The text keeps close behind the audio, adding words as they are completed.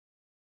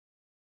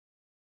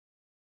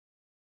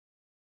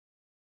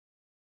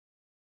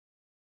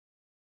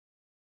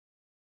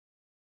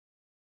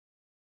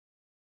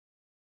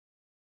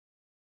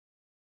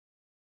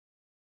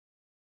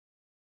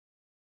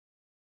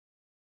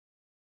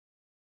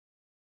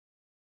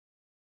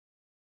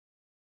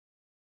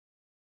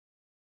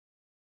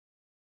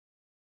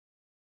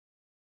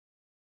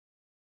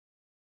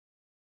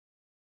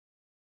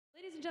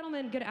Ladies and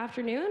gentlemen, good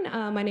afternoon.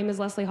 My name is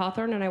Leslie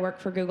Hawthorne, and I work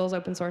for Google's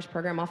Open Source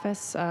Program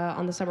Office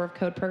on the Summer of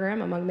Code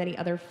program, among many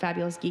other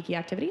fabulous geeky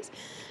activities.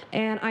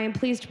 And I am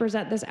pleased to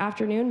present this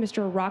afternoon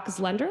Mr. Rok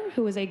Zlender,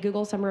 who is a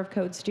Google Summer of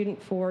Code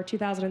student for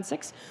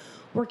 2006,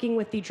 working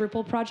with the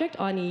Drupal project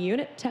on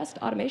unit test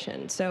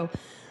automation. So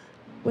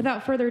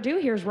without further ado,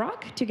 here's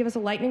Rok to give us a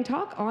lightning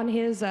talk on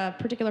his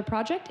particular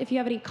project. If you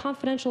have any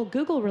confidential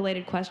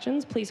Google-related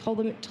questions, please hold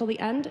them until the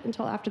end,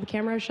 until after the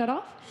camera is shut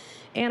off.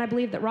 And I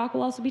believe that Rok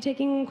will also be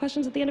taking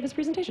questions at the end of his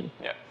presentation.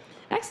 Yeah.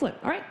 Excellent.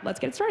 All right, let's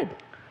get started.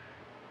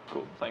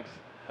 Cool, thanks.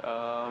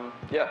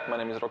 Yeah, my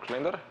name is Rok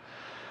Zlender.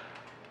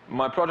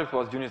 My project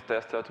was unit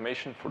test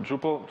automation for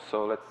Drupal.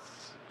 So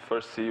let's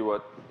first see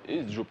what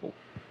is Drupal.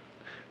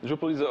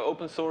 Drupal is an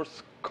open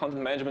source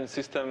content management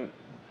system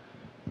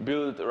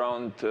built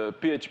around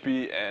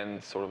PHP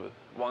and sort of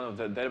one of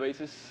the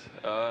databases.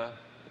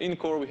 In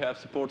core, we have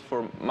support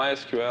for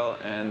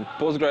MySQL and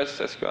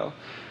PostgreSQL.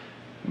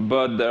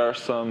 But there are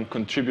some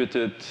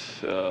contributed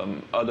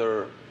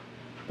other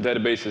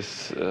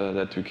databases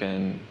that we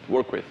can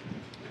work with.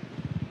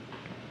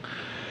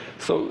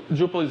 So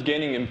Drupal is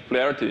gaining in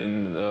popularity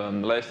in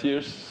the last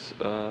years.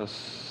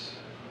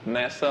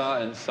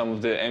 NASA and some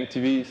of the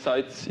MTV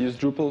sites use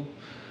Drupal.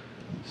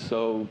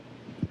 So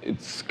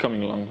it's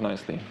coming along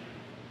nicely.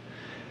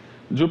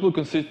 Drupal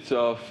consists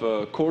of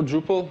core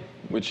Drupal,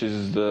 which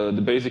is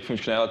the basic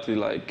functionality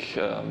like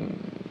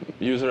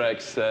user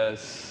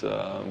access,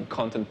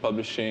 content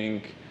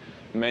publishing,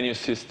 menu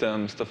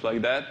system, stuff like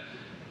that.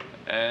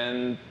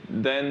 And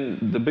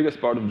then the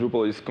biggest part of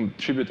Drupal is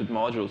contributed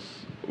modules,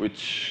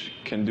 which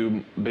can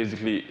do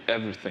basically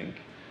everything.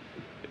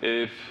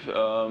 If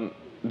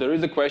there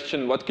is a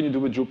question, what can you do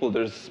with Drupal?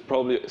 There's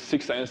probably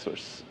 6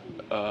 answers.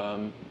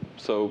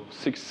 So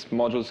 6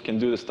 modules can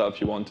do the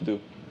stuff you want to do.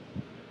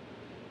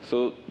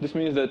 So this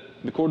means that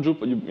the core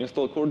Drupal, you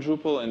install core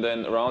Drupal, and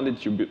then around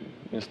it you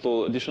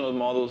install additional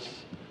models,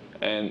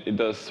 and it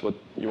does what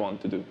you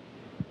want to do.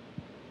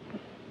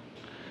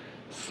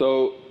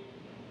 So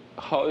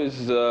how is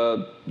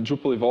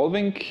Drupal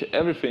evolving?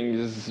 Everything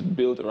is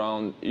built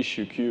around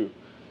issue queue.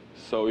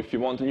 So if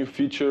you want a new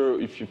feature,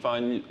 if you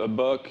find a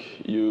bug,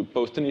 you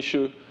post an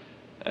issue,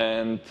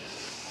 and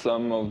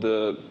some of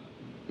the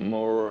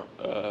more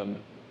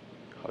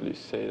how do you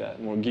say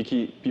that? More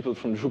geeky people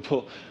from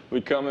Drupal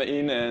will come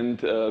in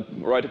and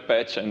write a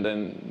patch, and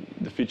then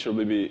the feature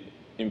will be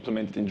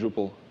implemented in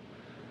Drupal.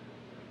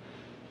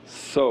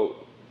 So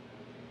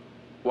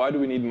why do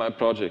we need my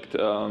project?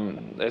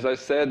 As I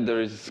said,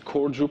 there is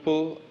core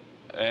Drupal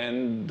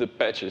and the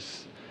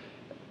patches.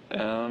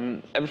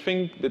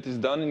 Everything that is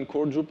done in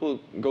core Drupal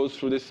goes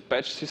through this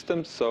patch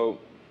system. So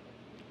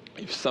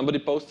if somebody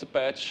posts a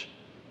patch,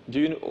 do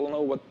you all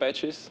know what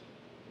patch is?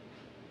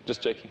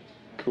 Just checking.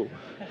 Cool.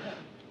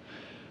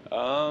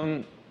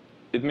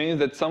 It means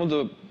that some of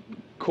the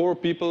core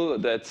people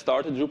that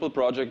start a Drupal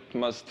project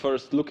must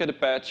first look at the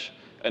patch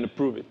and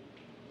approve it.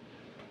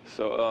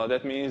 So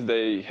that means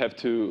they have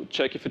to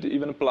check if it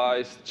even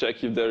applies,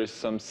 check if there is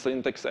some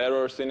syntax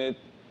errors in it,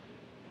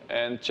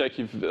 and check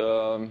if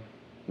the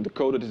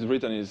code that is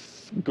written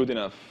is good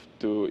enough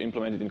to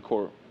implement it in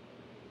core.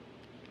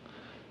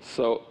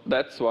 So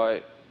that's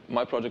why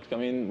my project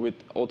comes in with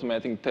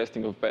automating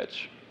testing of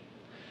patch.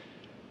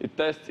 It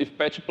tests if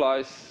patch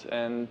applies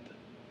and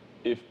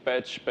if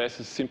patch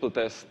passes simple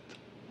tests.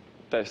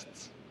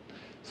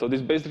 So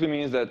this basically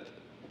means that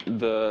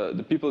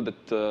the people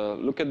that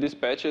look at these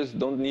patches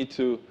don't need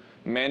to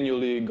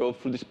manually go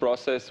through this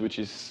process, which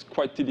is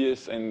quite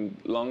tedious and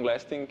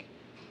long-lasting.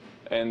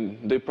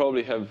 And they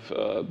probably have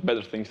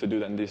better things to do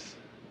than this.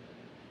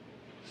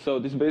 So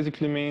this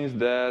basically means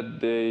that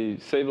they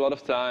save a lot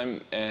of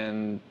time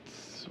and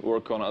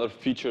work on other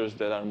features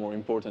that are more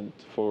important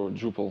for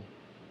Drupal.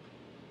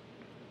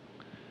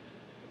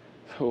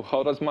 So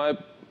how does my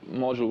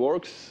module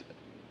works?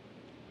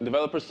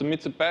 Developer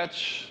submits a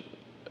patch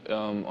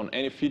on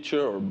any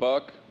feature or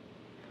bug.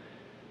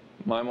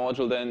 My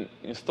module then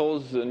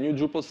installs a new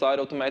Drupal site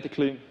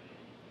automatically,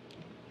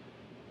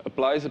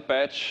 applies a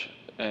patch,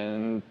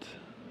 and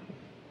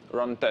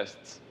run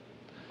tests.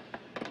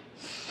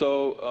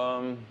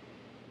 So,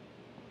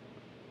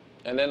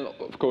 and then,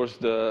 of course,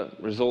 the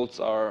results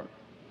are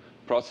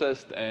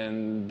processed,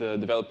 and the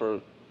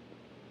developer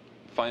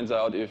finds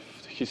out if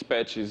his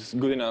patch is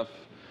good enough,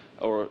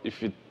 or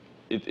if it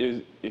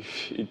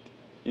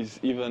is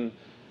even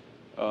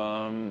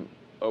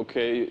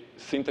OK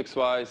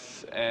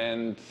syntax-wise,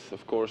 and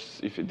of course,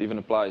 if it even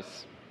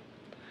applies.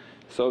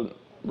 So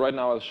right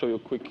now, I'll show you a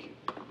quick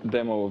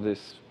demo of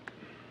this.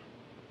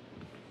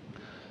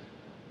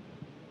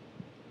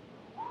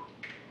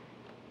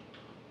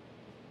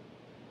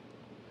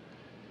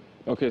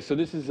 OK, so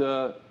this is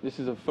a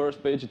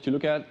first page that you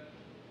look at.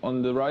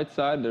 On the right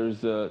side,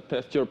 there's a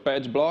test your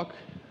patch block.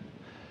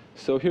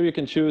 So here you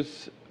can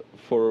choose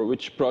for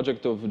which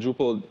project of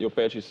Drupal your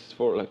patch is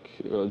for, like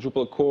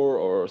Drupal core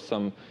or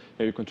some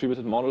maybe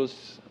contributed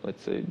models,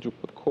 let's say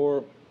Drupal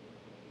core,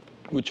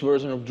 which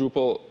version of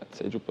Drupal, let's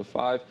say Drupal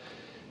 5.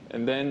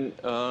 And then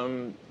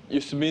you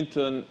submit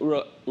an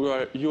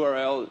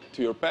URL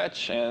to your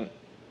patch and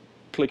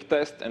click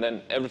test, and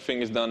then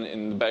everything is done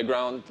in the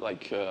background.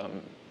 Like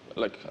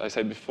I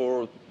said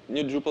before,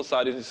 new Drupal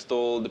site is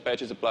installed, the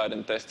patch is applied,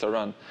 and tests are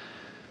run.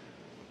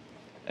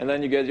 And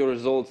then you get your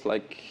results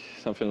like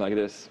something like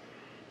this.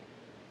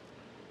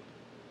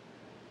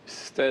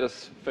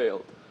 Status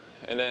failed.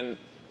 And then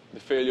the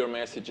failure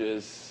message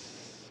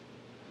is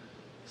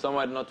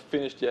somewhat not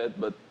finished yet,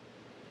 but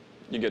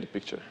you get the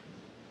picture.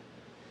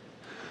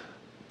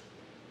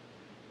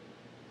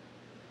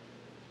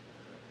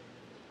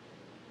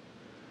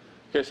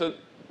 Okay, so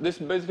this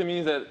basically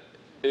means that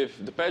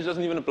if the patch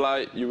doesn't even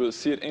apply, you will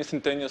see it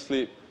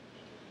instantaneously.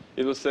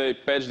 It will say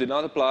patch did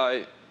not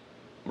apply,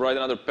 write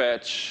another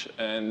patch,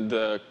 and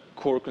the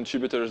core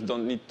contributors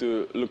don't need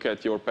to look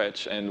at your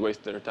patch and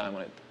waste their time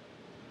on it.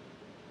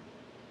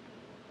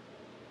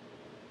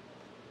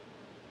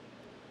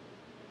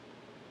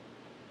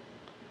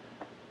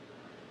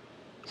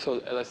 So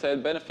as I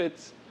said,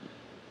 benefits.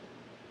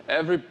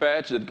 Every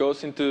patch that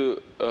goes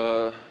into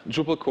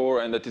Drupal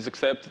core and that is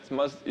accepted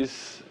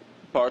is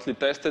partly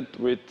tested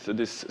with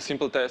this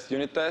simple test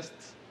unit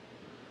tests.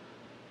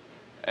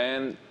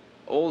 And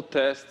all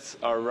tests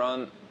are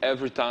run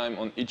every time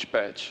on each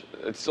patch.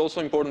 It's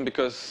also important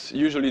because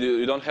usually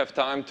you don't have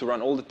time to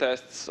run all the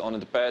tests on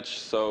the patch.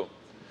 So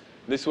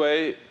this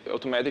way,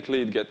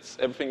 automatically,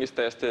 everything is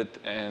tested,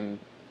 and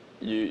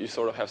you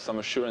sort of have some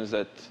assurance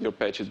that your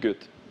patch is good.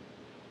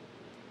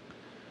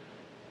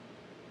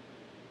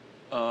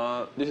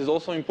 This is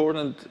also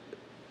important.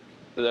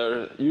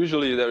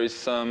 Usually there is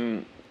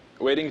some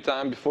waiting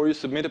time before you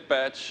submit a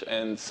patch,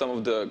 and some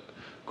of the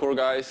core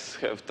guys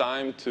have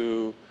time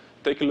to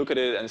take a look at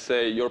it and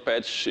say your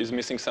patch is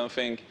missing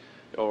something,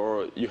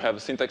 or you have a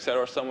syntax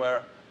error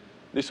somewhere.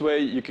 This way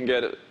you can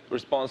get a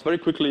response very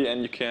quickly,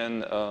 and you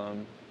can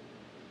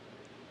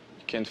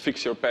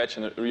fix your patch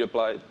and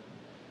reapply it.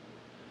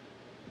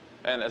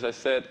 And as I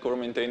said, core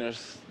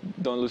maintainers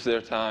don't lose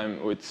their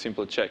time with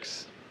simple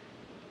checks.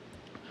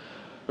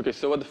 Okay,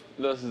 so what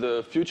does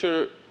the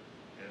future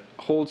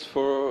holds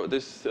for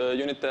this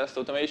unit test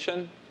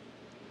automation?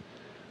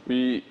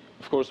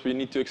 Of course, we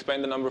need to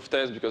expand the number of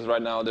tests, because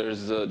right now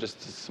there's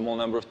just a small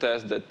number of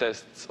tests that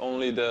tests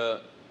only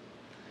the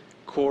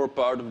core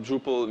part of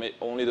Drupal,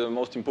 only the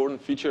most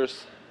important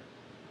features.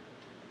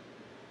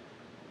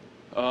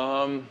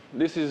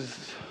 This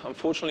is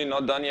unfortunately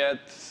not done yet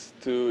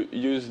to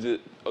use the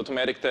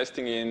automatic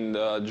testing in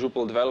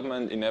Drupal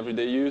development in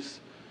everyday use.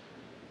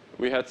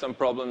 We had some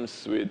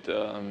problems with,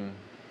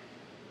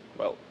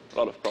 well, a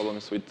lot of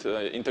problems with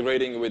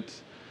integrating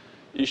with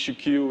issue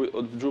queue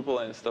of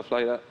Drupal and stuff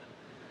like that.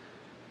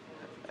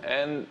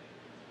 And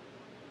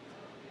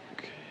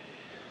okay,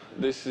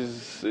 this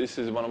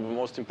is one of the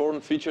most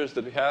important features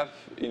that we have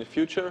in the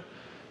future,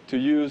 to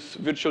use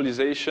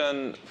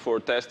virtualization for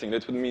testing.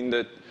 That would mean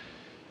that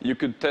you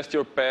could test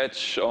your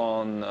patch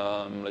on,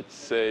 let's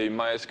say,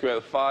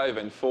 MySQL 5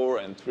 and 4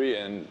 and 3,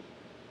 and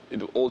it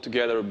will all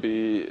together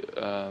be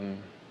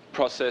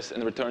processed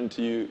and returned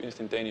to you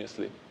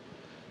instantaneously.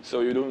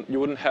 So you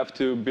wouldn't have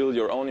to build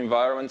your own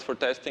environments for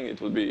testing.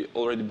 It will be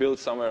already built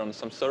somewhere on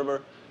some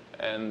server,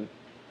 and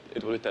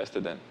it will be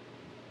tested then.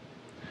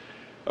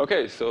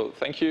 OK, so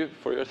thank you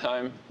for your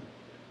time.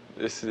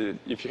 If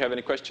you have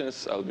any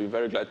questions, I'll be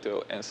very glad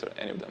to answer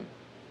any of them.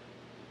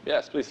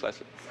 Yes, please,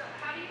 Leslie. So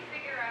how do you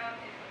figure out if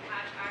a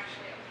patch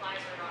actually applies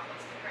or not?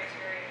 What's the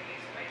criteria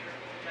used by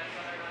Drupal to judge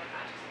whether or not a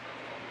patch is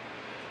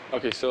applicable?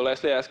 OK, so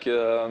Leslie asked,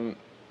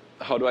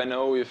 how do I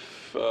know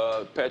if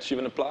a patch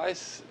even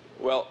applies?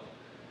 Well,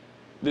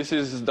 this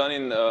is done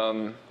in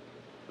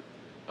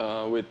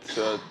with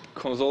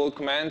console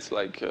commands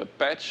like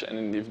patch,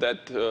 and if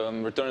that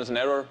returns an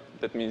error,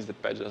 that means the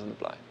patch doesn't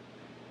apply.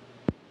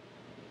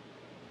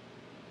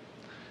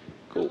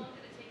 Cool. How long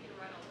did it take you to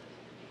write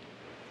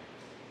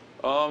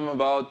all this?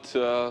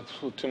 About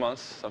 2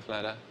 months, something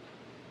like that.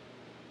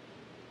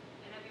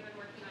 And have you been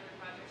working on your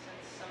project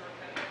since summer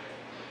code?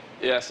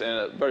 Yes, in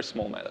a very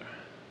small manner,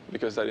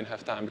 because I didn't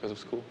have time because of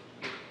school.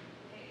 Hey,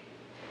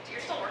 so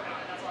you're still working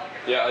on it, that's all I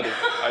heard. Yeah, I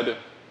do.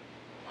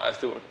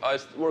 I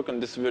work on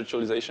this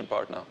virtualization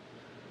part now.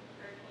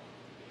 Very cool.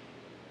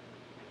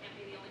 I can't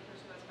be the only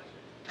person who has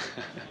questions.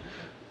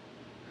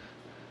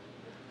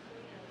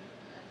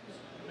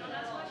 No one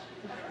has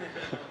questions?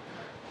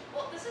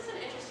 Well, this is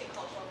an interesting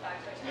cultural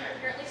fact right here.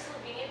 Apparently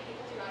Slovenian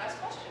people do not ask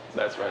questions.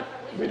 That's right.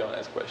 We don't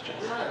ask questions.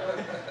 I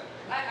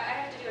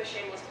have to do a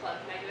shameless plug.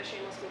 Can I do a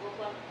shameless Google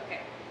plug?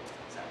 Okay.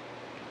 So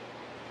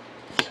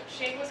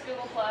shameless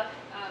Google plug.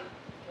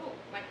 Oh,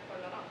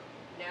 microphone not on.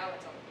 Now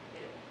it's on.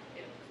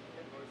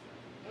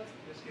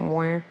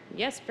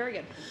 Yes, very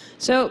good.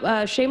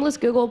 So shameless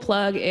Google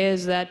plug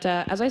is that,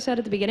 as I said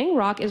at the beginning,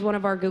 Rok is one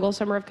of our Google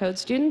Summer of Code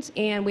students,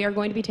 and we are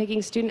going to be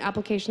taking student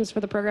applications for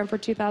the program for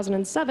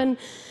 2007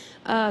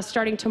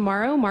 starting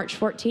tomorrow, March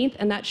 14th,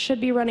 and that should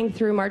be running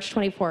through March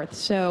 24th.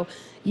 So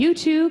you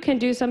too can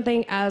do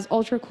something as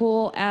ultra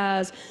cool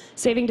as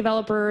saving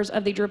developers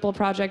of the Drupal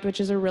project, which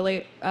is a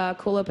really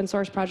cool open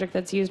source project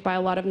that's used by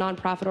a lot of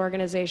nonprofit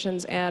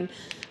organizations. And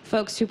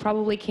folks who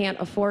probably can't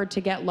afford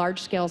to get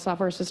large-scale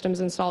software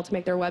systems installed to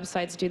make their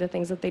websites do the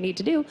things that they need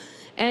to do.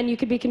 And you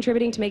could be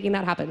contributing to making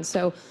that happen.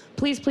 So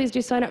please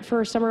do sign up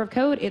for Summer of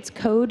Code. It's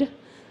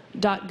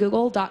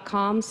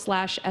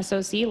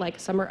code.google.com/SOC, like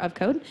Summer of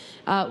Code.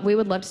 We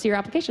would love to see your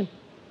application.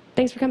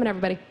 Thanks for coming,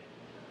 everybody.